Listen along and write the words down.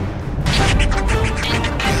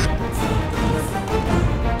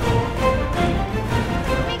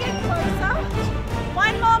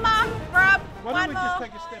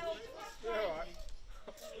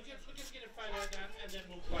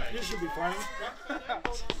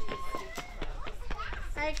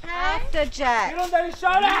Okay. After Jack. Get on that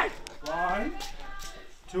shot. 1,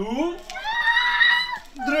 2,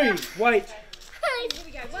 3. Wait. Here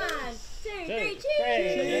we go. 1, 2, 3.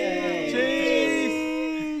 Cheese.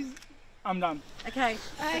 Cheese. I'm done. Okay.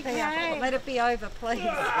 Okay. Let it be over, please.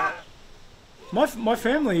 My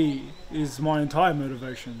family is my entire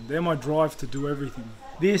motivation. They're my drive to do everything.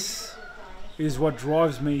 This is what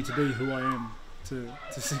drives me to be who I am, to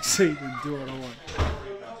succeed and do what I want.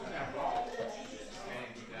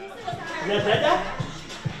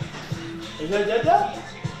 Is that Dada?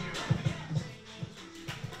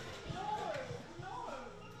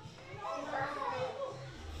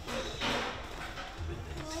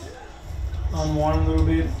 Unwind a little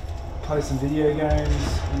bit, play some video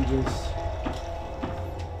games, and just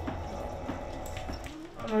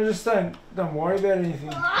don't worry about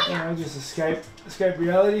anything. You know, just escape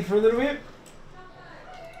reality for a little bit.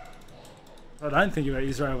 I don't think about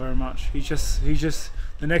Israel very much. He's just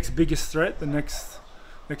the next biggest threat, the next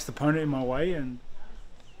opponent in my way, and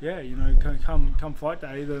yeah, you know, come fight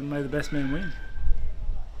day, then may the best man win.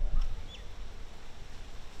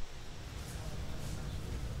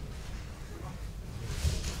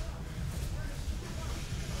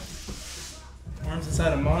 Arms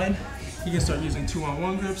inside of mine. He can start using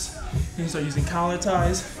 2-on-1 grips. He can start using collar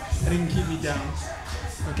ties, and he can keep me down.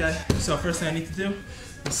 Okay? So first thing I need to do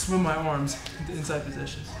is swim my arms into inside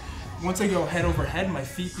positions. Once I go head over head, my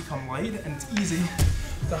feet become light, and it's easy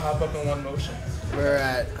to hop up in one motion. We're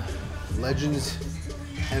at Legends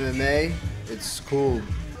MMA. It's cool.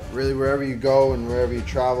 Really, wherever you go and wherever you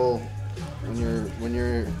travel, when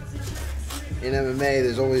you're in MMA,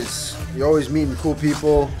 you're always meeting cool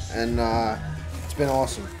people, and it's been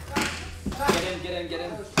awesome. Get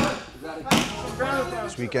in.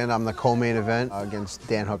 This weekend, I'm the co-main event against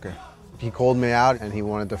Dan Hooker. He called me out, and he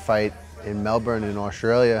wanted to fight in Melbourne in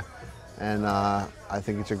Australia, and I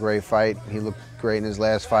think it's a great fight. He looked great in his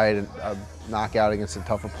last fight, and a knockout against a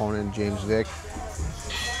tough opponent, James Vick.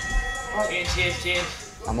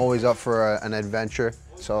 Cheers. I'm always up for an adventure,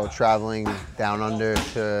 so traveling down under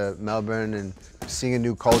to Melbourne and seeing a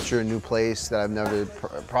new culture, a new place that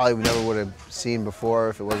I've probably never would have seen before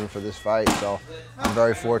if it wasn't for this fight. So I'm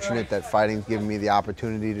very fortunate that fighting's given me the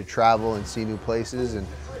opportunity to travel and see new places, and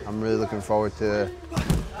I'm really looking forward to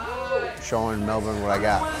showing Melbourne what I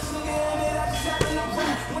got.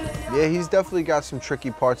 Yeah, he's definitely got some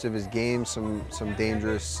tricky parts of his game, some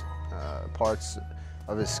dangerous parts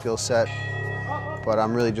of his skill set, but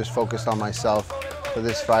I'm really just focused on myself. For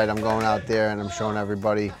this fight, I'm going out there and I'm showing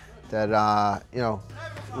everybody that, you know,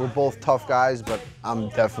 we're both tough guys, but I'm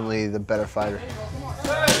definitely the better fighter.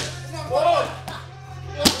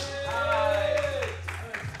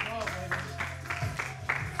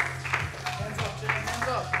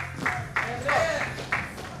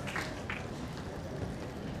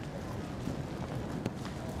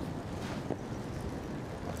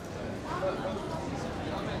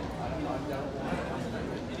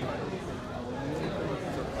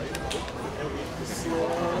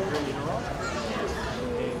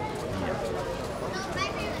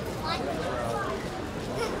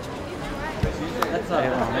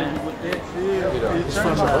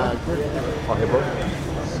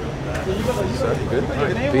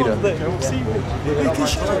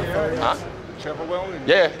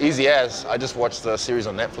 Yeah, easy as. I just watched the series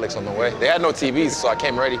on Netflix on the way. They had no TVs, so I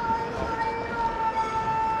came ready.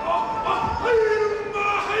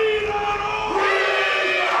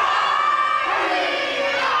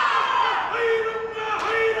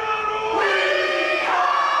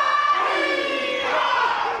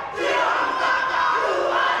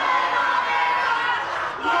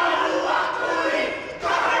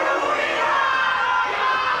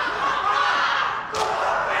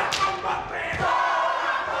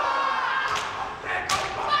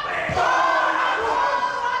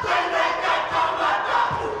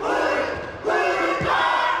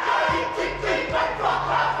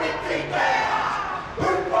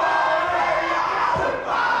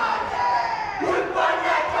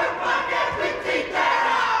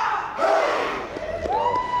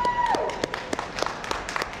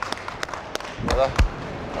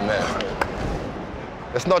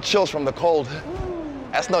 That's not chills from the cold.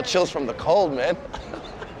 That's not chills from the cold, man.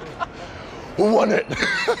 Who won it?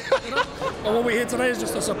 Well, what we're here today is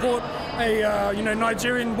just to support a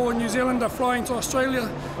Nigerian-born New Zealander flying to Australia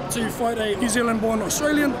to fight a New Zealand-born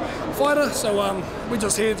Australian fighter. So we're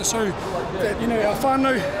just here to show that our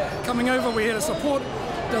whānau coming over. We're here to support.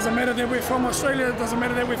 Doesn't matter that we're from Australia. It doesn't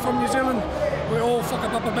matter that we're from New Zealand. We're all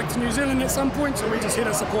whakapapa back to New Zealand at some point. So we're just here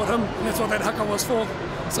to support him, and that's what that haka was for.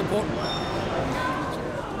 Support.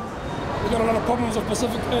 we've got a lot of problems with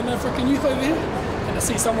Pacific and African youth over here, and to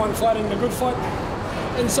see someone fighting the good fight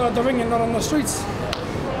inside the ring and not on the streets,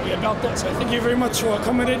 we're about that. So thank you very much for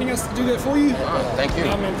accommodating us to do that for you. Thank you.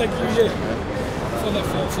 And thank you,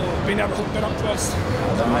 for being able to hook that up to us.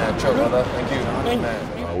 Man, Chuck, brother. Thank you. Thank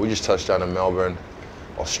you. We just touched down in Melbourne,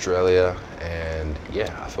 Australia, and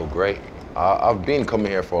yeah, I feel great. I've been coming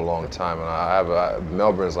here for a long time, and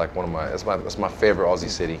Melbourne is like it's my favorite Aussie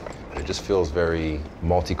city. It just feels very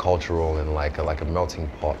multicultural and like a melting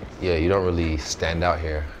pot. Yeah, you don't really stand out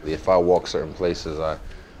here. If I walk certain places,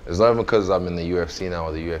 it's not even because I'm in the UFC now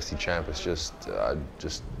or the UFC champ. It's just I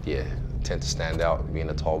tend to stand out being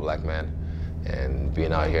a tall black man, and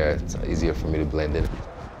being out here, it's easier for me to blend in.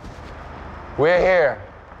 We're here.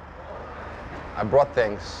 I brought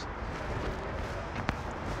things.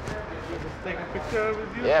 Take a picture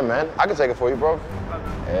with you? Yeah, man. I can take it for you, bro.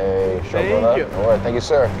 Hey, sure, brother. All right, thank you,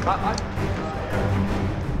 sir.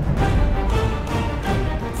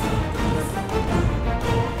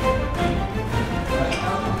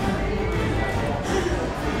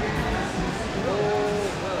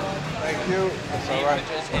 Thank you. That's all right.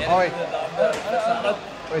 Oh,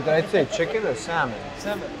 wait, did I say chicken or salmon?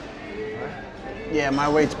 Salmon. Yeah, my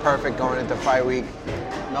weight's perfect going into fight week.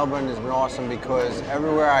 Melbourne has been awesome because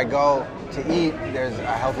everywhere I go to eat, there's a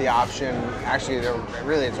healthy option. Actually,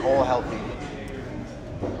 it's all healthy.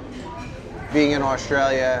 Being in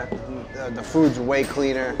Australia, the food's way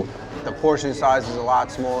cleaner. The portion size is a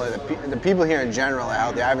lot smaller. The people here in general are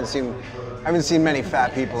healthy. I haven't seen many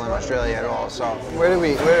fat people in Australia at all. So where do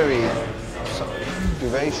we eat?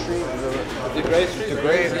 Duvet Street?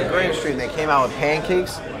 DeGrave Street. And they came out with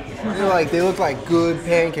pancakes. They look like good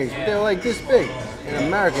pancakes, but they're like this big. In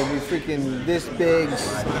America, it'd be freaking this big.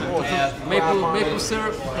 Maple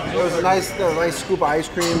syrup. It was a nice scoop of ice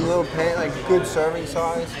cream, little good serving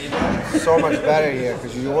size. So much better here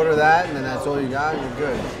because you order that and then that's all you got, and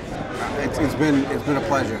you're good. It's been a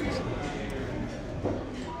pleasure.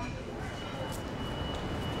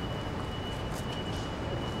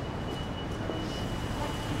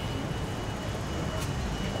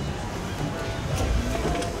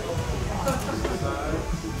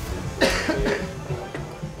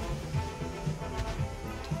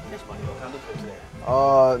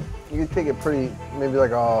 You can take it maybe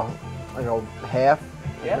like a half,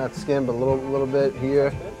 not skin, but a little bit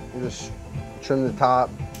here. You just trim the top,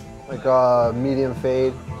 like a medium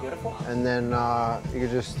fade. Beautiful. And then you can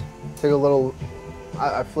just take a little.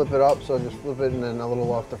 I flip it up, so just flip it and then a little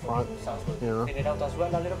off the front. Sounds good. You know. Thin it out as well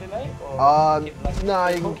a little bit, mate? No,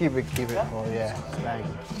 you can keep it full. Yeah. Thank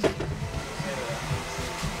you.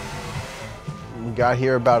 We got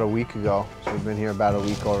here about a week ago, so we've been here about a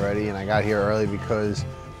week already, and I got here early because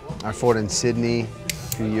I fought in Sydney a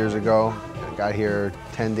few years ago. I got here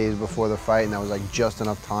 10 days before the fight, and that was like just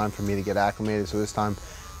enough time for me to get acclimated. So this time,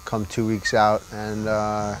 come 2 weeks out, and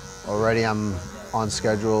already I'm on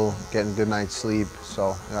schedule, getting a good night's sleep.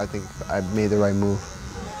 So I think I made the right move.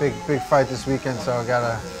 Big fight this weekend, so I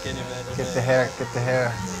gotta get the hair.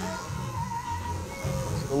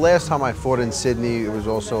 The last time I fought in Sydney, it was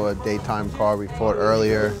also a daytime card. We fought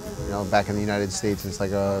earlier, back in the United States, it's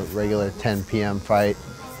like a regular 10 p.m. fight.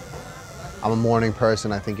 I'm a morning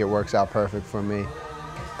person, I think it works out perfect for me.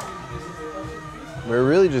 We're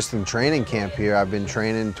really just in training camp here. I've been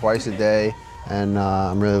training twice a day, and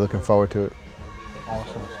I'm really looking forward to it.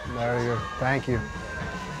 Awesome, there you go, thank you.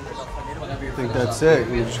 I think that's it,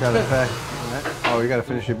 you just gotta pack. Oh, you gotta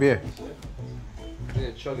finish your beer.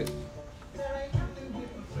 Yeah, chug it.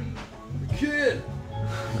 Kid!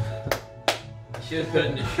 Should have put it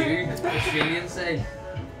in the shoe, Australian side.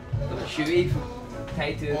 Got a shoey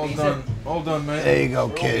tied to a visa. All done, man. There you go,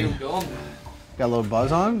 kid. Well done. Got a little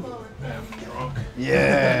buzz on? Yeah, I'm drunk.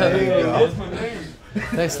 Yeah, there you go.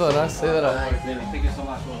 Thanks a lot, nice to see that. Thank you so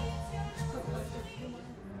much, man.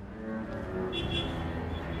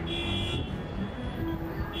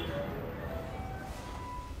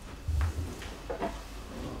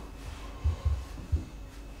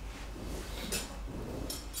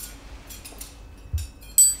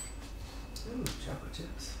 Chocolate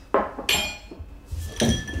chips.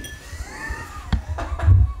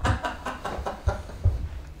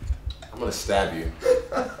 I'm gonna stab you.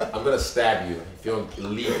 I'm gonna stab you if you don't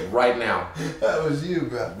leave right now. That was you,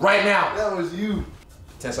 bro. Right now! That was you.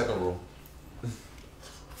 10-second rule.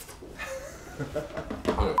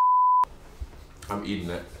 I'm eating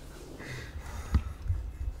it.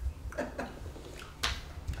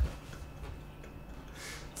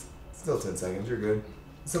 Still 10 seconds, you're good.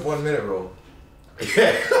 It's a 1 minute rule.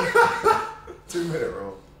 Yeah. 2 minute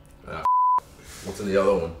rule. What's in the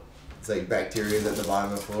other one? It's like bacteria at the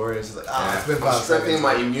bottom of the floor, and it's just like, it's been I'm 5 strengthening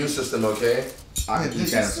seconds. my immune system, okay? I can eat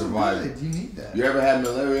that and survive. You need that. You ever had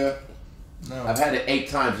malaria? No. I've had it 8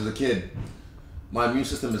 times as a kid. My immune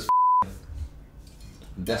system is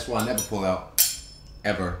that's why I never pull out.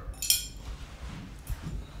 Ever.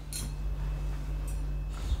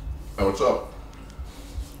 Hey, what's up?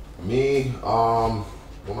 Me,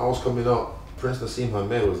 when I was coming up, Prince Naseem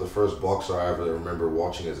Hamed was the first boxer I ever remember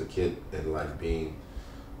watching as a kid and like being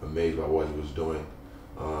amazed by what he was doing.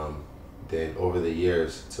 Then over the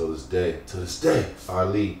years, till this day,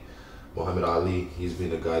 Ali, Muhammad Ali, he's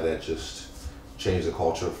been a guy that just changed the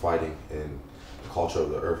culture of fighting and the culture of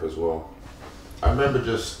the earth as well. I remember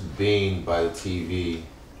just being by the TV,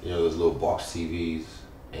 you know, those little box TVs,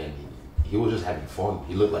 and he was just having fun.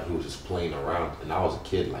 He looked like he was just playing around, and I was a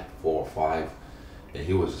kid, like 4 or 5, and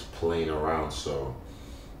he was just playing around, so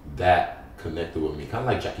that connected with me. Kind of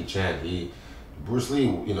like Jackie Chan. Bruce Lee,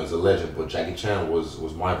 you know, is a legend, but Jackie Chan was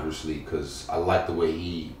my Bruce Lee because I liked the way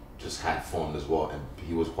he just had fun as well, and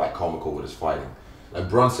he was quite comical with his fighting. Like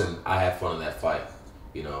Brunson, I had fun in that fight,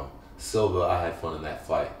 you know. Silva, I had fun in that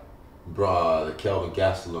fight. The Kelvin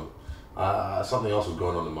Gastelum, something else was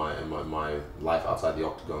going on in my life outside the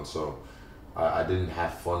octagon, so I didn't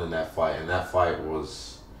have fun in that fight, and that fight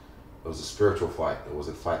was a spiritual fight. It was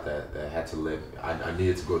a fight that had to live. I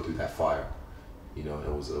needed to go through that fire. You know, it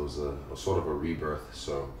was a sort of a rebirth.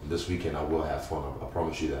 So this weekend I will have fun. I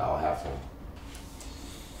promise you that I'll have fun.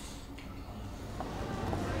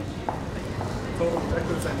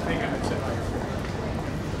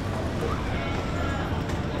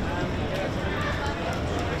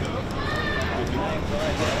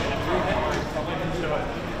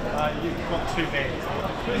 You've got 2 bags.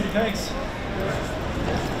 Thanks.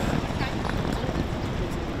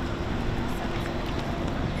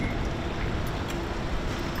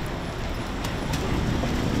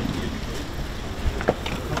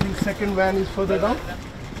 Second van is further down.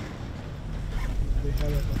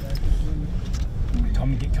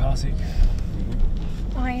 Time to get car sick.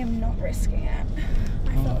 I am not risking it.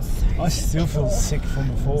 I felt so I still feel sick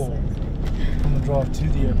from before. On the drive to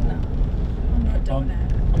the airport. I'm not doing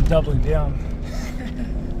it. I'm doubling down.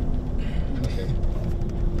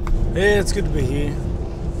 Yeah, it's good to be here.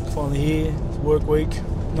 Finally here. It's work week.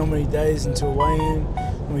 Not many days until weigh-in.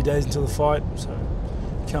 Not many days until the fight. So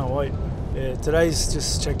can't wait. Yeah, today's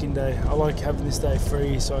just check-in day. I like having this day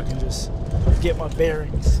free so I can just get my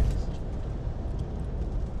bearings.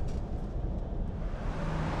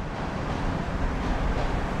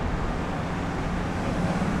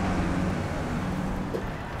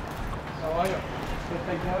 How are you?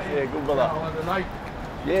 Yeah, good brother. How was the night?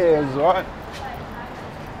 Yeah, it was alright.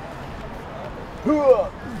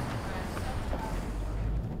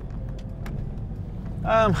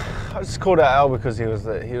 I just called out Al because he was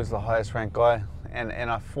the highest ranked guy, and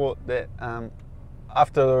I thought that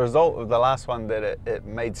after the result of the last one that it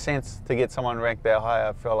made sense to get someone ranked that high.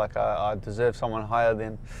 I felt like I deserved someone higher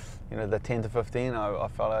than, you know, the 10 to 15. I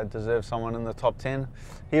felt I deserved someone in the top 10.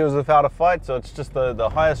 He was without a fight, so it's just the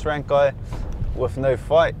highest ranked guy with no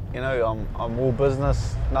fight. You know, I'm all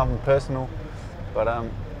business, nothing personal, but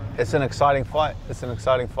it's an exciting fight. It's an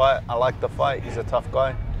exciting fight. I like the fight. He's a tough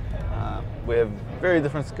guy. We have very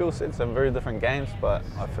different skill sets and very different games, but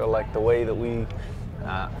I feel like the way that we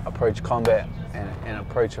approach combat and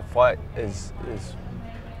approach a fight is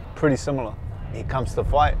pretty similar. He comes to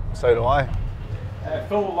fight, so do I.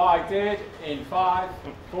 Full lie dead in 5,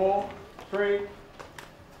 4, 3.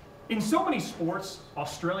 In so many sports,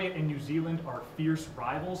 Australia and New Zealand are fierce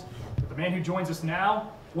rivals. The man who joins us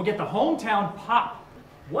now will get the hometown pop.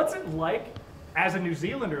 What's it like as a New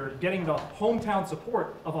Zealander getting the hometown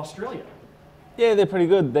support of Australia? Yeah, they're pretty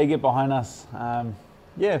good. They get behind us.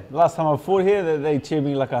 Yeah, last time I fought here, they cheered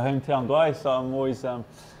me like a hometown guy, so I'm always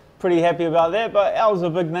pretty happy about that. But Al's a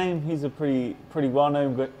big name. He's a pretty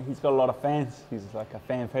well-known, but he's got a lot of fans. He's like a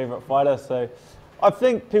fan favorite fighter. So I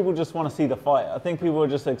think people just want to see the fight. I think people are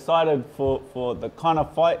just excited for the kind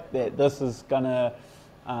of fight that this is gonna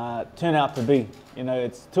turn out to be. You know,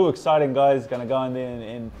 it's 2 exciting guys gonna go in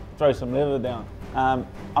there and throw some leather down.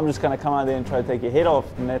 I'm just gonna come out there and try to take your head off,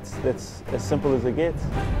 and that's as simple as it gets.